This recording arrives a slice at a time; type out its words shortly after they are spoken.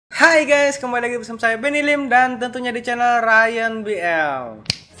Hai guys, kembali lagi bersama saya Benny Lim dan tentunya di channel Ryan BL.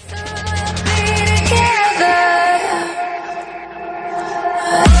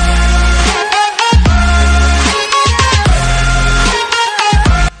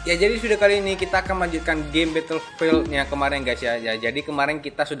 Ya, jadi video kali ini kita akan melanjutkan game Battlefield-nya kemarin guys ya. Jadi kemarin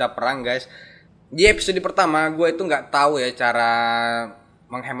kita sudah perang guys. Di episode pertama gue itu nggak tahu ya cara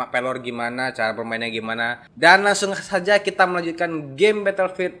menghemat pelor gimana, cara bermainnya gimana. Dan langsung saja kita melanjutkan game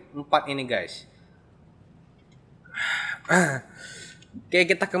Battlefield 4 ini guys. Oke,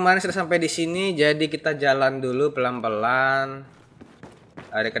 kita kemarin sudah sampai di sini, jadi kita jalan dulu pelan-pelan.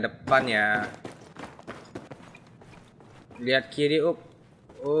 Ada ke depan ya. Lihat kiri,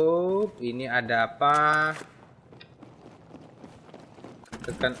 ini ada apa?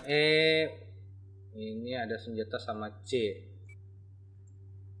 Tekan E. Ini ada senjata sama C.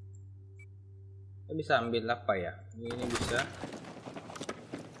 Bisa ambil apa ya? Ini bisa.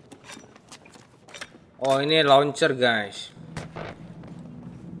 Oh, ini launcher guys.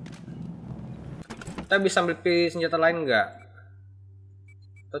 Kita bisa ambil pilih senjata lain nggak?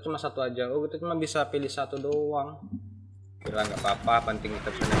 Atau cuma satu aja? Oh, kita cuma bisa pilih satu doang. Kira nggak apa-apa, penting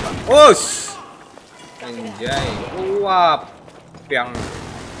kita bisa nembak. Us, anjay, uap, yang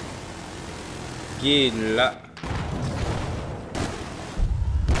gila.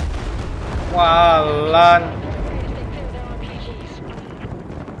 Walan.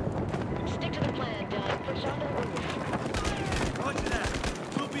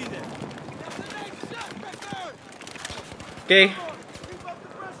 Oke.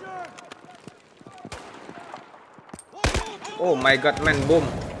 Oh my god man, boom.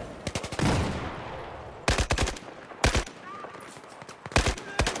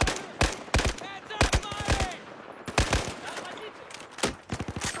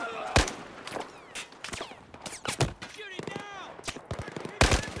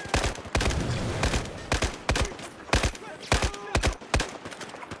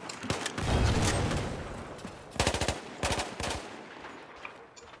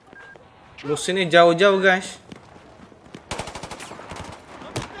 Musuh ini jauh-jauh guys.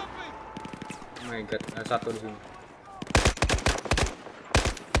 Oh my god, ada satu di sini.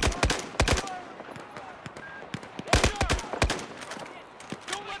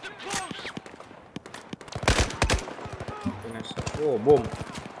 Oh, boom.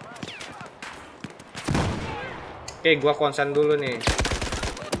 Oke, gua konsen dulu nih.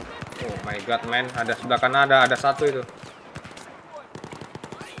 Oh my god man, ada sebelah kanan ada satu itu.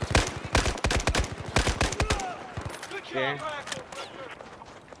 Oke.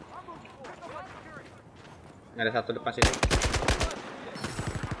 Ada satu depan sini.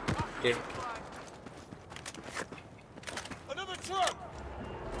 Oke.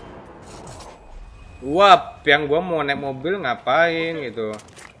 Wah, yang gua mau naik mobil ngapain gitu.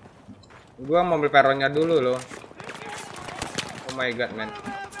 Gua mau ambil peronnya dulu loh. Oh my god man.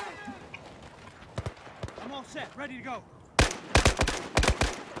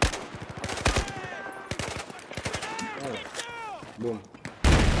 Oh, boom.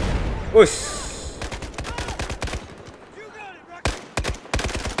 Ush.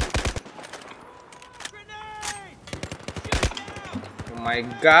 Oh my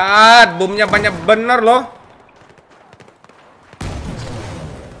god, boomnya banyak bener loh.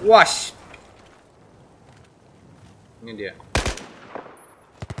 Wash. Ini dia.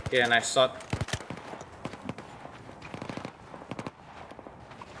 Oke, nice shot.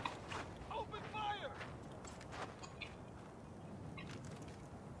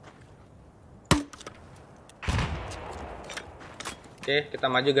 Oke, kita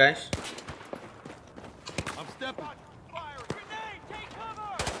maju guys.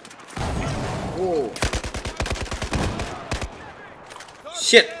 Oh.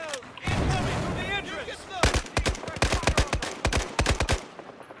 Shit.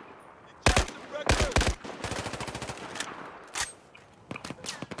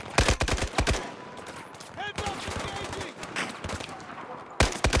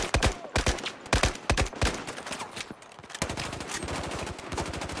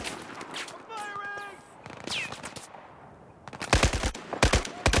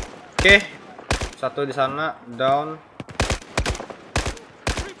 Oke, satu di sana, down.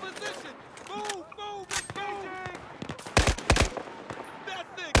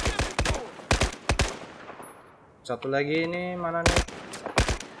 Satu lagi ini mana nih?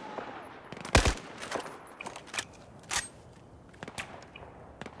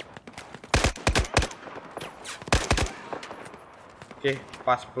 Oke,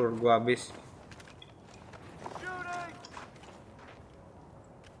 pas peluru gua habis.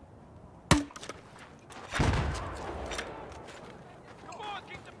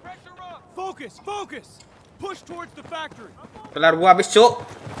 Focus, focus. Push towards the factory. Pilar gua habis, Cuk.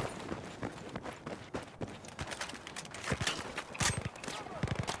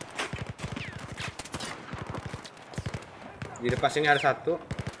 Di depan sini ada satu.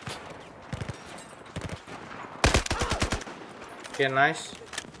 Oke, nice.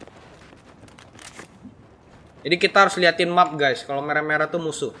 Jadi kita harus liatin map, guys. Kalau merah-merah tuh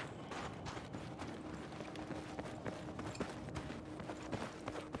musuh.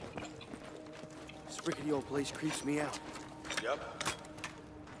 This rickety old place creeps me out. Yep.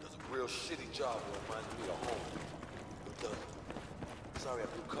 Does a real shitty job that reminds me of home. It does. Sorry I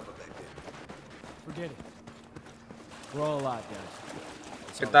blew cover back there. Forget it. We're all alive, guys.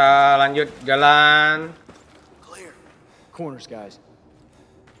 Kita lanjut jalan. Clear. Corners, guys.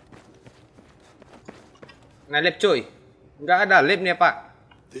 Naik lift, cuy. Nggak ada lift nih, Pak.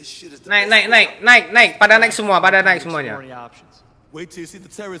 This shit is the Naik. Pada naik semua, semuanya. Wait till you see the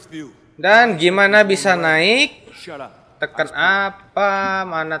terrace view. Dan gimana bisa naik? Shut up. Tekan apa?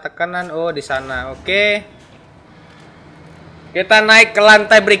 Mana tekanan? Oh, di sana. Oke. Kita naik ke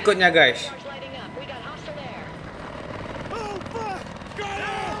lantai berikutnya, guys.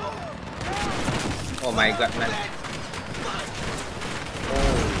 Oh my god, man.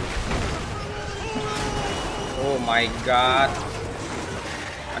 Oh my god.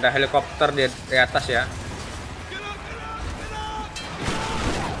 Ada helikopter di atas ya.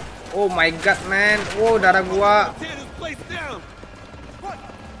 Oh my god, man. Oh, darah gua.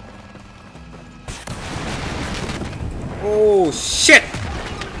 Oh shit.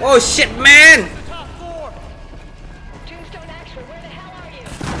 Oh shit, man.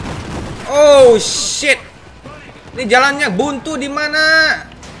 Oh shit. Ini jalannya buntu di mana?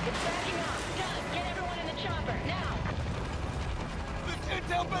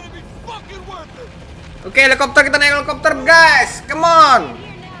 Oke, helikopter, kita naik helikopter, guys. Come on.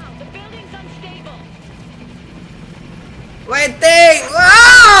 Waiting.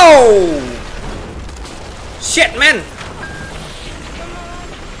 Wow. Shit, man.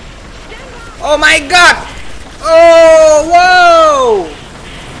 Oh my god. Oh, wow.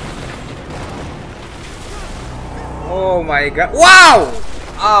 Oh my god. Wow.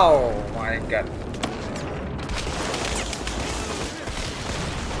 Oh my god.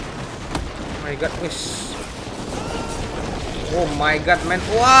 Oh my god, wish. Oh my god, man.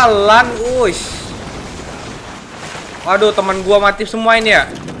 Wah, lan, wish. Waduh, teman gua mati semua ini ya.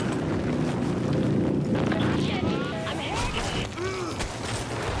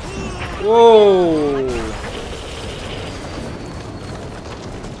 Wow.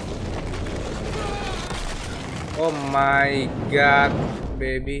 Oh my god,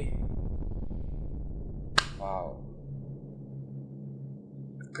 baby. Wow.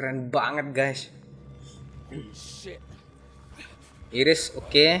 Keren banget, guys. Iris,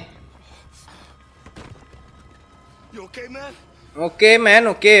 oke. Okay. You okay, man? Okay, man.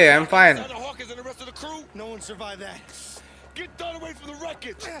 Okay, I'm fine. No one survived that. Get Don away from the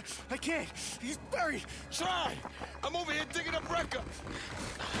wreckage. I can't. He's buried. Try. I'm over here digging up wrecker.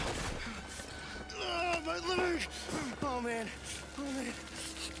 My leg. Oh man. Oh man.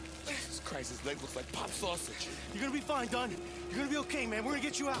 Jesus Christ, his leg looks like pop sausage. You're gonna be fine, Don. You're gonna be okay, man. We're gonna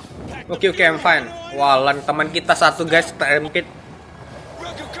get you out. Oke, I'm fine. Wah, lan teman kita satu, guys, terempit.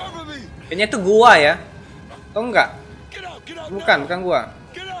 Wrecker, cover me. Kayaknya itu gua ya. Atau enggak? Bukan gua.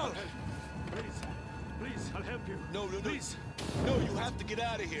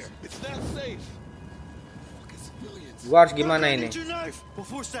 Gua harus gimana ini? Jadi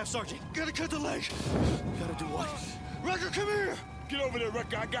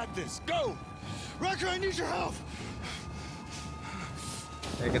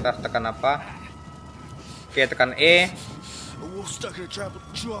kita harus tekan apa? Oke, tekan E.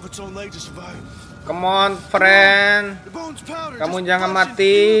 Come on, friend. Kamu jangan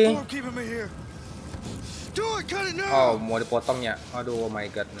mati. Oh, mau dipotongnya. Aduh, oh my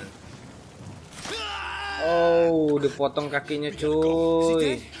god, man. Oh, dipotong kakinya,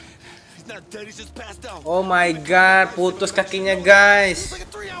 cuy. Oh my god, putus kakinya, guys.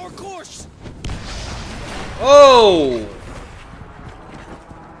 Oh.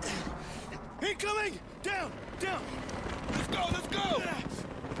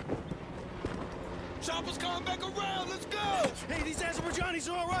 Chopper's coming back around. Let's go. Hey, these Azerbaijanis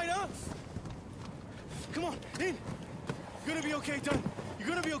are all right, huh? Come on, in. You're gonna be okay, Don. You're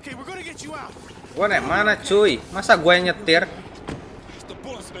gonna be okay. We're gonna get you out. Gua naik mana, cuy? Masa gua yang nyetir? The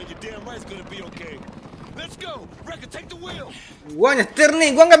boss, man. You're damn right. It's gonna be okay. Let's go. Wrecker, take the wheel. Gua nyetir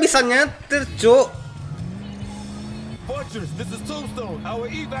nih. Gua nggak bisa nyetir, cuy. Fortress, this is Tombstone. Our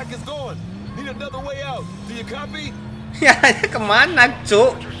evac is gone. Need another way out. Do you copy? Ya, kemana,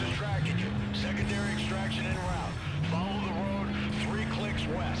 cuy?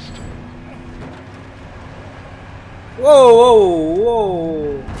 Wow, wow,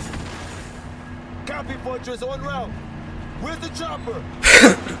 wow. Copy, Fortress, en route. Where's the chopper?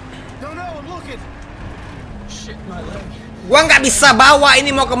 No, I'm looking. Shit, my leg. Gua nggak bisa bawa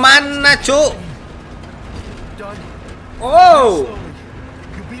ini, mau kemana, cu? Done. Oh. Slowly.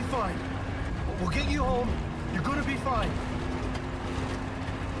 You'll be fine. We'll get you home. You're gonna be fine.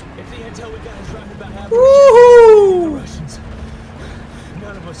 If the intel we got is right about half Woohoo. the Russians,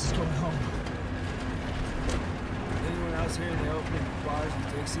 none of us is going home. Anyone else here in the opening bars with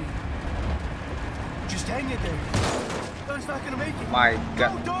Dixie? Just hang it there. Don's not gonna make it. My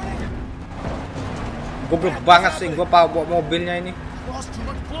God. No, darn it. Goblok banget sih gua bawa mobilnya ini. Lost too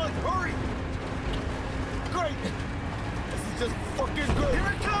much blood. Hurry. Great. This is just fucking good. Here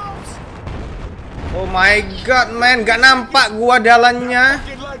it comes. Oh my God, man, gak nampak gua dalannya.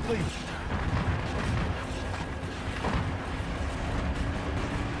 Fucking likely.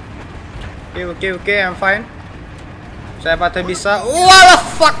 Oke, I'm fine. Saya pasti bisa. What the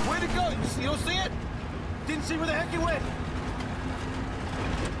fuck? Way to go. You don't see it? Didn't see where the heck it went.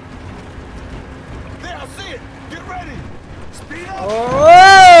 There, I see it. Get ready. Speed up.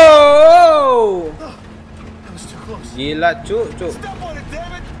 Oh. That was too close. Gila, cu. Step on it,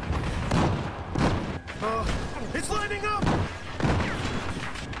 damn it. It's lining up.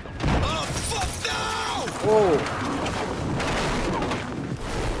 Oh, fuck no! Oh.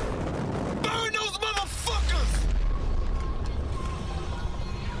 Burn those motherfuckers!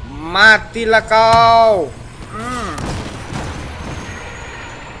 Matilah kau.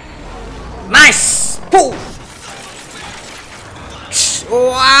 Nice. Puh.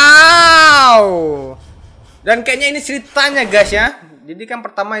 Wow. Dan kayaknya ini ceritanya, guys ya. Jadi kan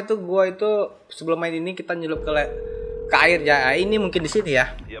pertama itu gua itu sebelum main ini kita nyelup ke air ya. Ini mungkin di sini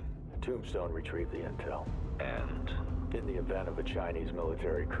ya. Yep. Tombstone retrieved the intel, and in the event of a Chinese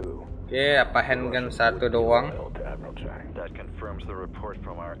military coup, Oke, apa handgun satu doang. to Admiral Chang. That confirms the report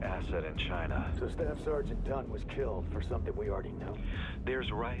from our asset in China. So Staff Sergeant Dunn was killed for something we already knew.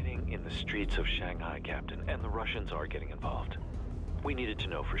 There's rioting in the streets of Shanghai, Captain, and the Russians are getting involved. We needed to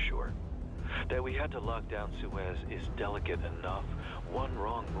know for sure. That we had to lock down Suez is delicate enough. One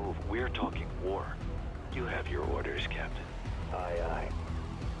wrong move, we're talking war. You have your orders, Captain. Aye.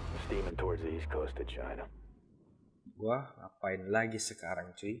 Steaming towards the east coast of China. Gua ngapain lagi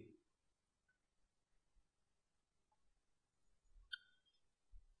sekarang, cuy?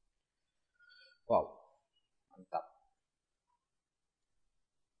 Wow. Mantap.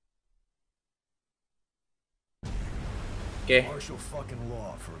 Oke. Martial fucking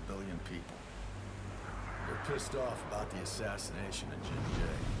law for a billion people. They're pissed off about the assassination of Jin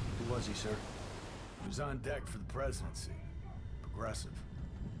Jay. Who was he, sir? He was on deck for the presidency. Progressive.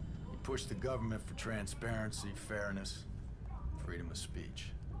 He pushed the government for transparency, fairness, freedom of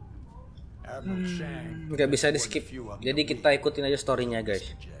speech. Admiral Chang. Nggak bisa di skip. Jadi kita ikutin aja story-nya, guys.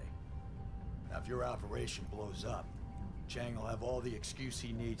 Now, if your operation blows up, Chang will have all the excuse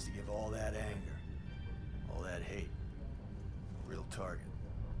he needs to give all that anger, all that hate. Real target.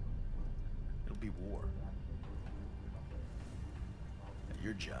 It'll be war. And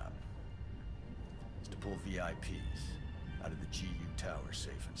your job is to pull VIPs out of the GU tower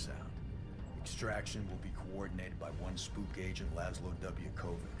safe and sound. Extraction will be coordinated by one spook agent, Laszlo W.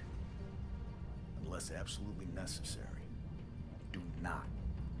 Kovic. Unless absolutely necessary, do not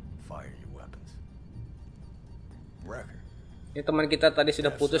fire your weapons. Wrecker. Ini teman kita tadi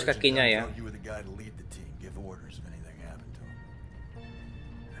sudah putus kakinya ya. You were the guy to lead the team, give orders if anything happened to him.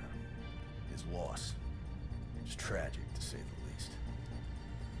 His loss is tragic, to say the least.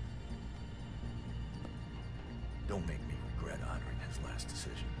 Don't make me regret honoring his last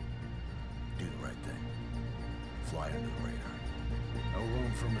decision. Do the right thing. Fly under the radar. No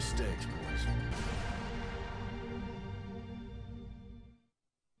room for mistakes, boys.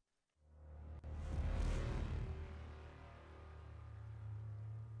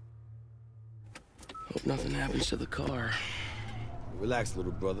 Hope nothing happens to the car. Relax,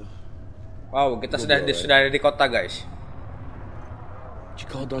 little brother. Wow, kita sudah ada di kota, guys. Did you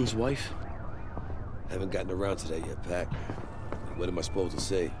call Dunn's wife? Haven't gotten around to that yet, Pac. What am I supposed to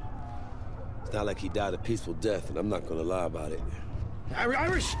say? It's not like he died a peaceful death, and I'm not gonna lie about it.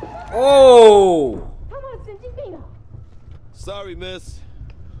 Irish! Oh! Come on, Santino. Sorry, miss.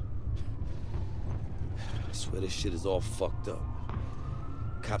 I swear this shit is all fucked up.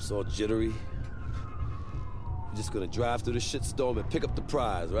 Cops all jittery. We're just gonna drive through the shitstorm and pick up the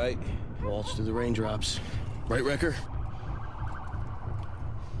prize, right? Waltz through the raindrops. Right, Wrecker?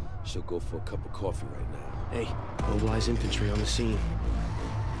 She'll go for a cup of coffee right now. Hey, mobilize infantry on the scene.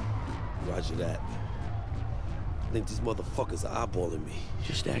 Roger that. I think these motherfuckers are eyeballing me.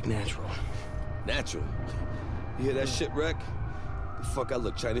 Just act natural. Natural. You hear that shit, Wreck? The fuck I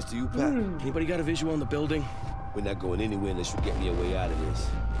look Chinese to you, Pat? Anybody got a visual on the building? We're not going anywhere unless you get me a way out of this.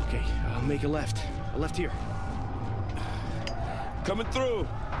 Okay, I'll make a left. A left here. Coming through.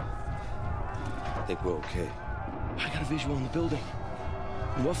 I think we're okay. I got a visual on the building.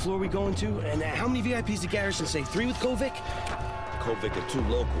 And what floor are we going to? And how many VIPs did Garrison say? 3 with Kovic? Kovic and 2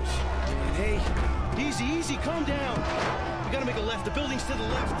 locals. Hey, easy, easy, calm down. We gotta make a left. The building's to the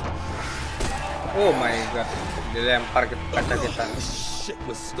left. Oh my god, dilempar ke kaca kita. Shit,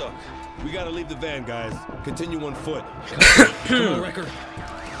 we're stuck. We gotta leave the van, guys. Continue on foot. Come on, Wrecker.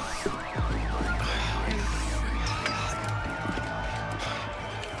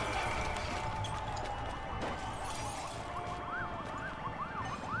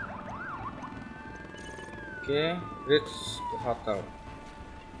 Okay, reach the hotel.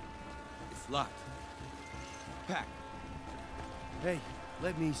 It's locked. Pack. Hey,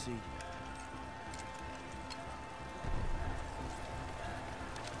 let me see.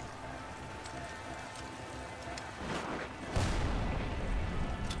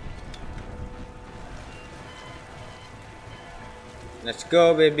 Let's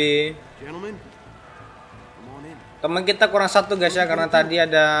go, baby. Gentlemen, come on in. Teman kita kurang satu guys ya, karena tadi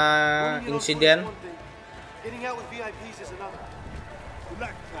ada insiden. Getting out with VIPs is another.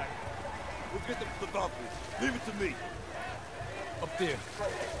 Relax, Pack. We'll get them to the balcony. Leave it to me. Up there.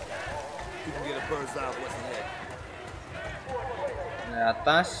 You can get a bird's eye of what's ahead. Di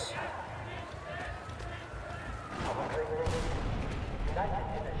atas.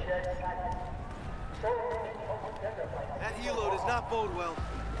 That helo does not bode well.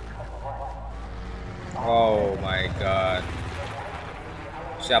 Oh my god.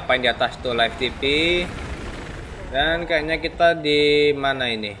 Siapa yang di atas tuh? Live TV. Dan kayaknya kita di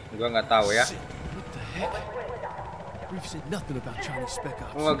mana ini? Gua nggak tahu ya.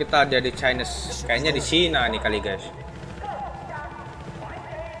 Oh, kita ada di Chinese. Kayaknya di Cina nih kali guys.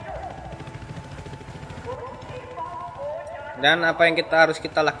 Dan apa yang harus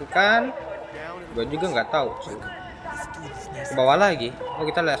kita lakukan? Gue juga nggak tahu. Ke bawah lagi. Oh,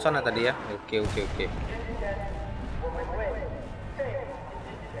 kita lihat sana tadi ya. Oke.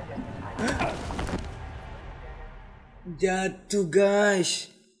 Jatuh guys.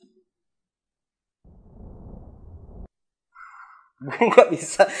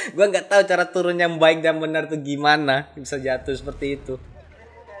 Gue nggak tahu cara turun yang baik dan benar tuh gimana bisa jatuh seperti itu.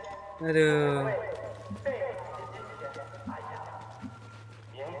 Aduh.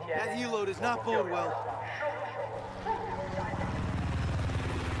 That helo does not bode well.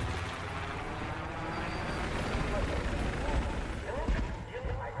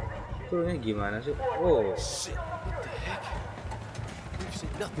 Turunnya gimana sih? Oh.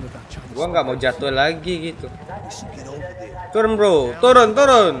 Gua nggak mau jatuh lagi gitu. Turun bro, turun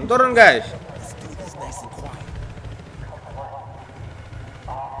guys.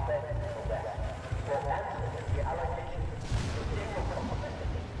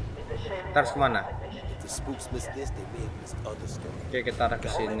 Ntar kemana? Oke, kita arah ke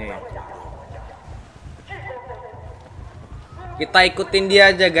sini. Kita ikutin dia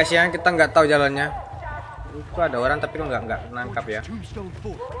aja guys ya, kita nggak tahu jalannya. Itu ada orang tapi lo nggak nangkap ya.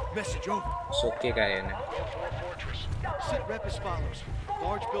 Oke kayaknya. Sit rep as follows.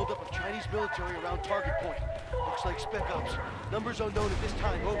 Large buildup of Chinese military around target point. Looks like spec ops. Numbers unknown at this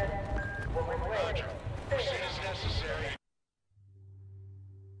time. Over. Roger. Proceed as necessary.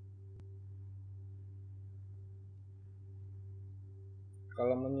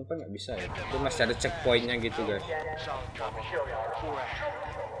 Kalau menyimpan nggak bisa ya. Itu masih ada checkpointnya gitu guys.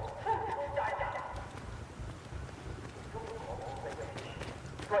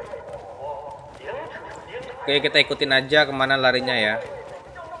 Oke, kita ikutin aja kemana larinya ya.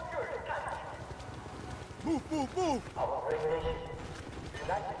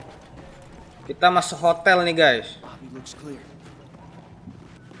 Kita masuk hotel nih guys.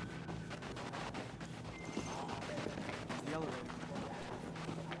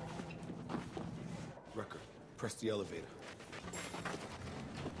 Press the elevator.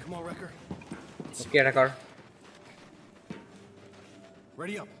 Come on, Wrecker. Oke, Wrecker.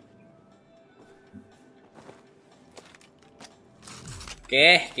 Ready up.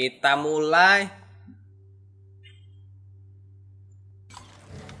 Oke, kita mulai.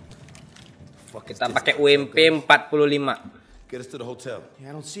 Kita pakai UMP 45. Get us to the hotel.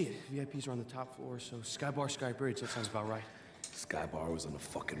 Yeah, I don't see it. VIPs are on the top floor, so Sky Bar, Sky Bridge. That sounds about right. Sky Bar was on the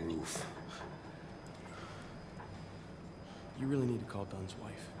fucking roof. You really need to call Dunn's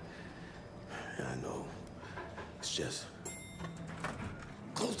wife. Yeah, I know. It's just...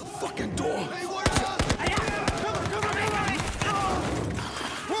 Close the fucking door! Hey, watch out! Come on!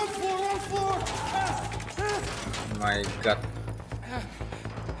 Wrong floor! my god.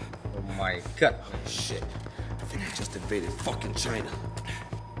 Oh my god. Shit. I think I just invaded fucking China.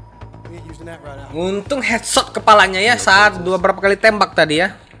 We ain't using that right out. Untung headshot kepalanya ya saat beberapa kali tembak tadi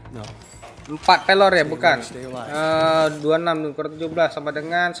ya. No. 4 pelor ya, bukan. 26 kurang 17 sama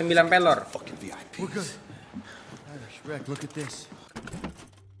dengan 9 pelor. We're good. Shrek, look at this.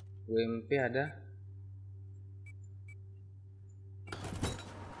 UMP ada.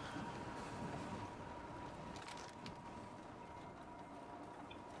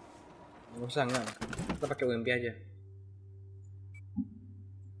 Nggak usah, enggak. Kita pakai UMP aja.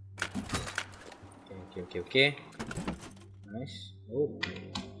 Oke. Nice. Oh,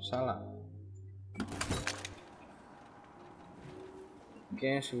 salah.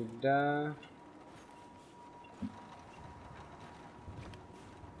 Oke, sudah.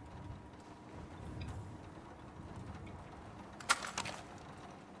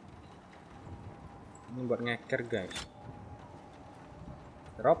 Ini buat ngeker, guys.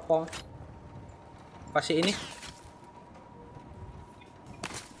 Teropong. Apa sih ini?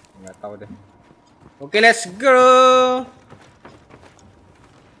 Nggak tahu deh. Oke, let's go.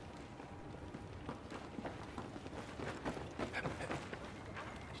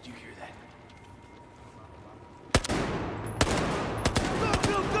 Did you hear that?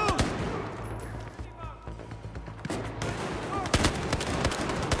 Go!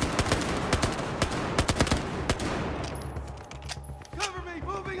 Cover me,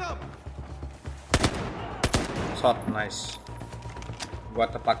 moving up. Shot, nice. Gua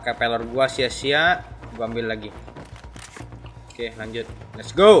terpakai pelor gua sia-sia, gua ambil lagi. Oke, lanjut.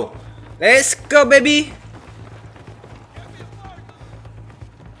 Let's go. Let's go, baby.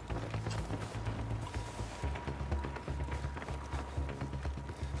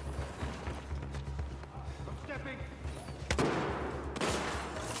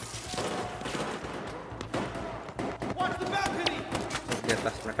 Di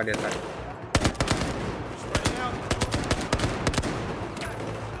atas, mereka di atas.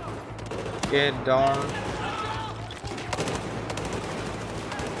 Oke, down.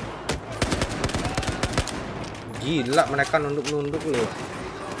 Gila, mereka nunduk-nunduk loh.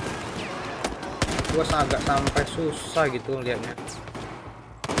 Gua agak sampai susah gitu liatnya.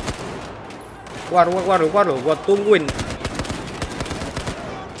 Waduh, gua tungguin.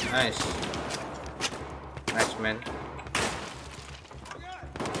 Nice, man.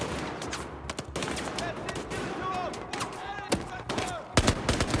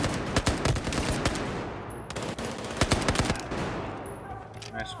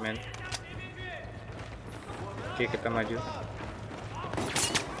 Nice, man. Oke, kita maju.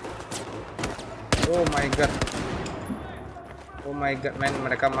 Oh my god, man,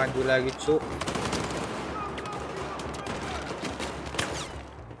 mereka maju lagi, cuk.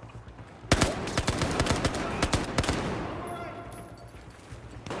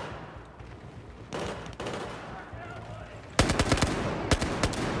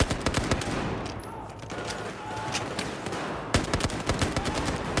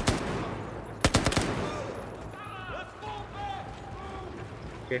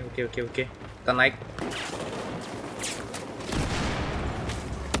 Oke. Kita naik.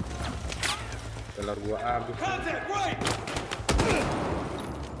 Telur gua habis.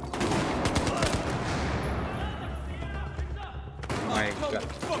 My god.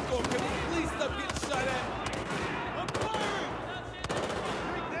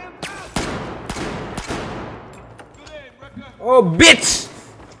 Oh, bitch.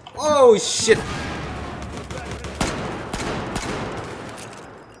 Oh shit.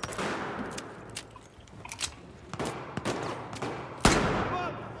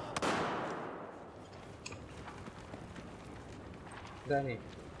 Nih.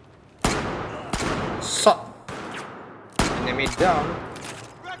 Shot. Enemy down.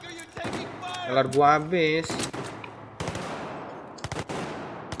 Kelar gua habis.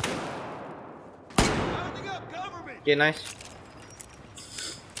 Oke, nice.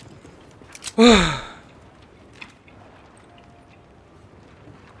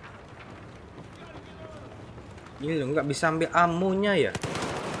 Ini lo nggak bisa ambil amunya ya?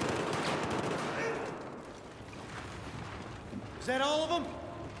 Is that all of them?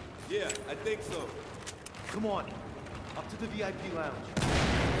 Yeah, I think so. Come on, up to the VIP lounge.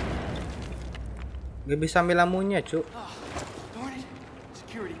 Gak bisa ambil amunya, cuk. Darn it!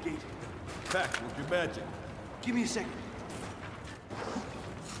 Security gate. Back with your magic. Give me a second.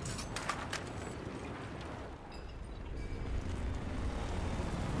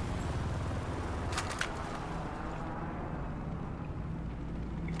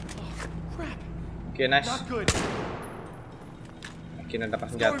 Oh, crap. Oke, nice. Not good. Mungkin ada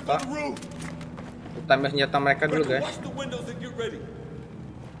pas senjata. Kita ambil senjata mereka dulu, guys. Watch the windows and get ready.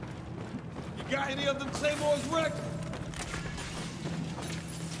 You got any of them claymores, Rex?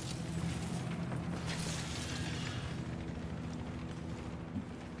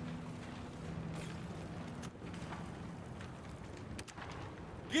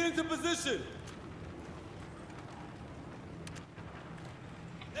 Get into position.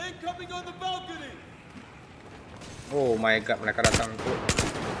 Incoming on the balcony. Oh my god, mereka datang tuh.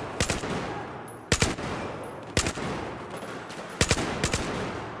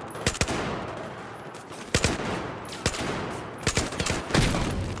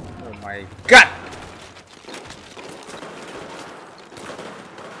 Oh my god.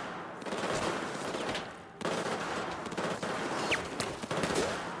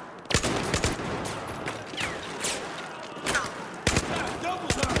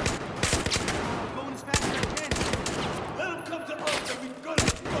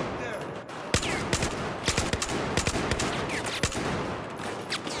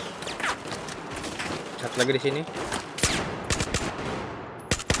 Satu lagi di sini.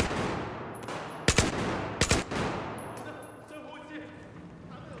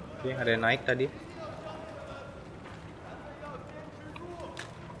 Oke, ada yang naik tadi.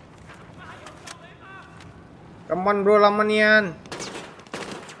 Come on bro, lama nian.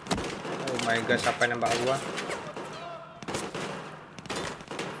 Oh my god, siapa yang nembak gua?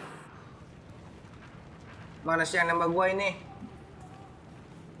 Mana sih yang nembak gua ini?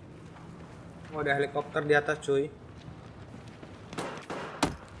 Oh, ada helikopter di atas, cuy.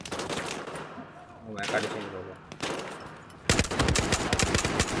 Oh, mereka di sini, bro.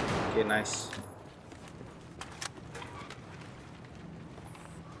 Oke, nice.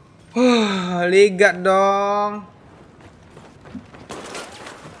 Ligat dong.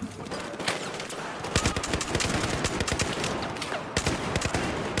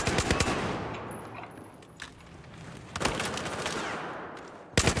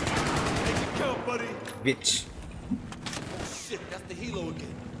 Bitch. Oh shit, that's the helo again.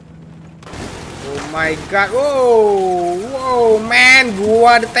 Oh my god. Wow, wow, man,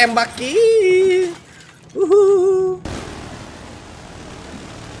 gua ditembakin.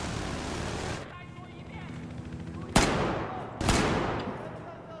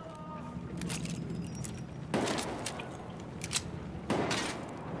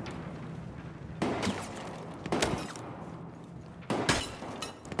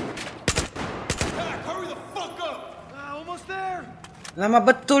 Lama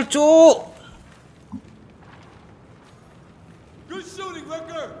betul, cuk. Good shooting,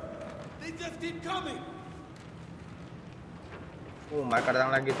 Wrecker. They just keep coming. Mereka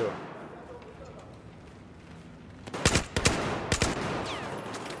datang lagi tuh.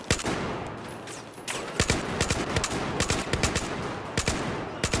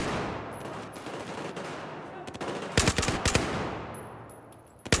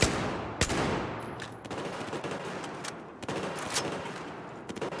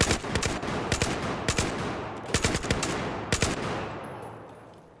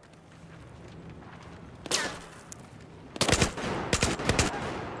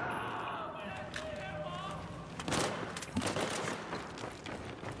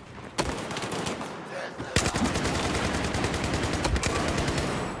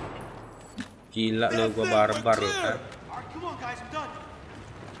 Gila lo, gua barbar lo kan.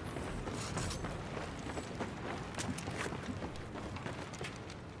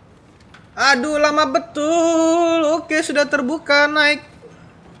 Aduh, lama betul. Oke, sudah terbuka, naik.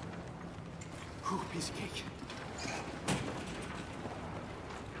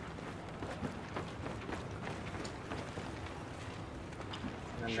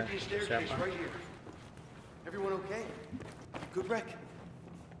 Siapa? Everyone okay? Good wreck.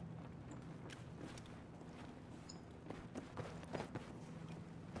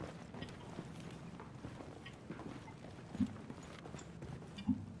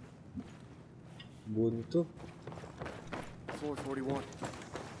 Buntu. 441.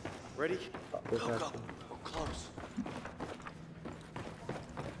 Ready? Go, go. Go close.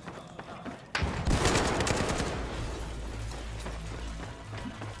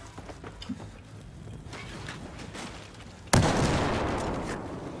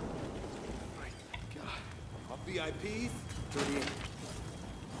 VIPs? 38.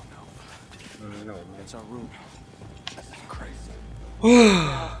 No, That's our room. Crazy.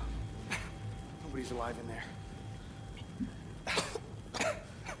 Nobody's alive in there.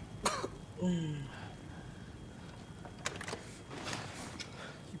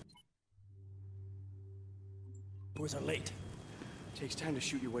 Boys are late. Takes time to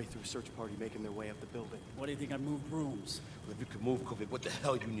shoot your way through a search party making their way up the building. What do you think I moved rooms? Well, if you can move quickly, what the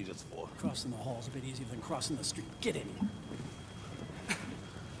hell you need us for? Crossing the hall's a bit easier than crossing the street. Get in here.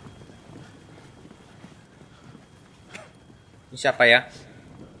 Ini siapa ya?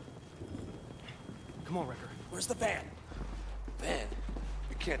 Come on, Wrecker. Where's the van? Man,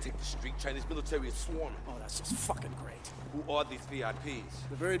 you can't take the street. Chinese military is swarming. Oh, that's just fucking great. Who are these VIPs?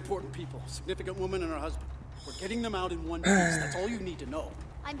 They're very important people. Significant woman and her husband. We're getting them out in one piece. That's all you need to know.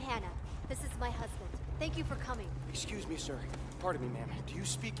 I'm Hannah. This is my husband. Thank you for coming. Excuse me, sir. Pardon me, ma'am. Do you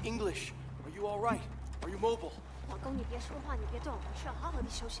speak English? Are you all right? Are you mobile? 老公，你别说话，你别动，没事，好好地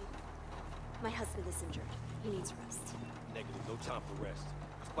休息。My husband is injured. He needs rest. Negative, no time for rest.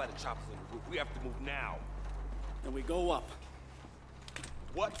 Despite the choppers on the roof, we have to move now. Then we go up.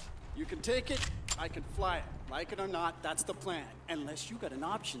 What? You can take it, I can fly it. Like it or not, that's the plan. Unless you got an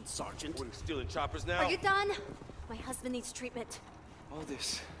option, Sergeant. What, are we stealing choppers now? Are you done? My husband needs treatment. All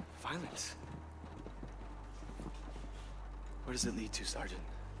this violence. Where does it lead to, Sergeant?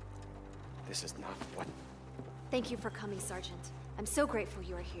 This is not what... Thank you for coming, Sergeant. I'm so grateful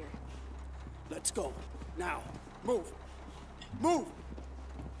you are here. Let's go. Now. Move. Move!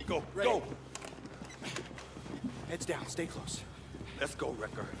 Go, Ready. go! Heads down, stay close. Let's go,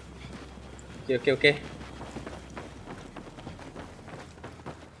 Wrecker. Oke.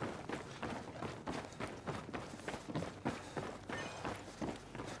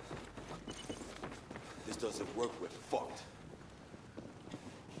 This doesn't work, we're fucked.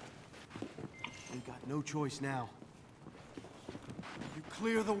 We've got no choice now. You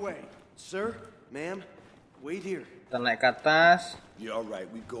clear the way. Sir, ma'am, wait here. Kita naik ke atas. Yeah, all right,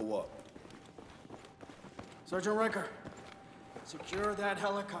 we go up. Sergeant Riker, secure that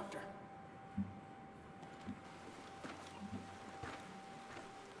helicopter.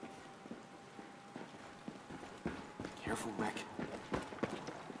 Careful, Wreck.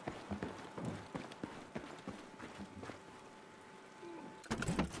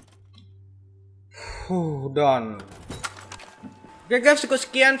 Down. Oke guys, cukup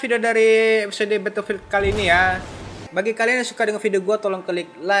sekian video dari episode Battlefield kali ini ya. Bagi kalian yang suka dengan video gue, tolong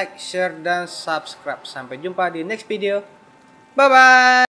klik like, share, dan subscribe. Sampai jumpa di next video. Bye-bye.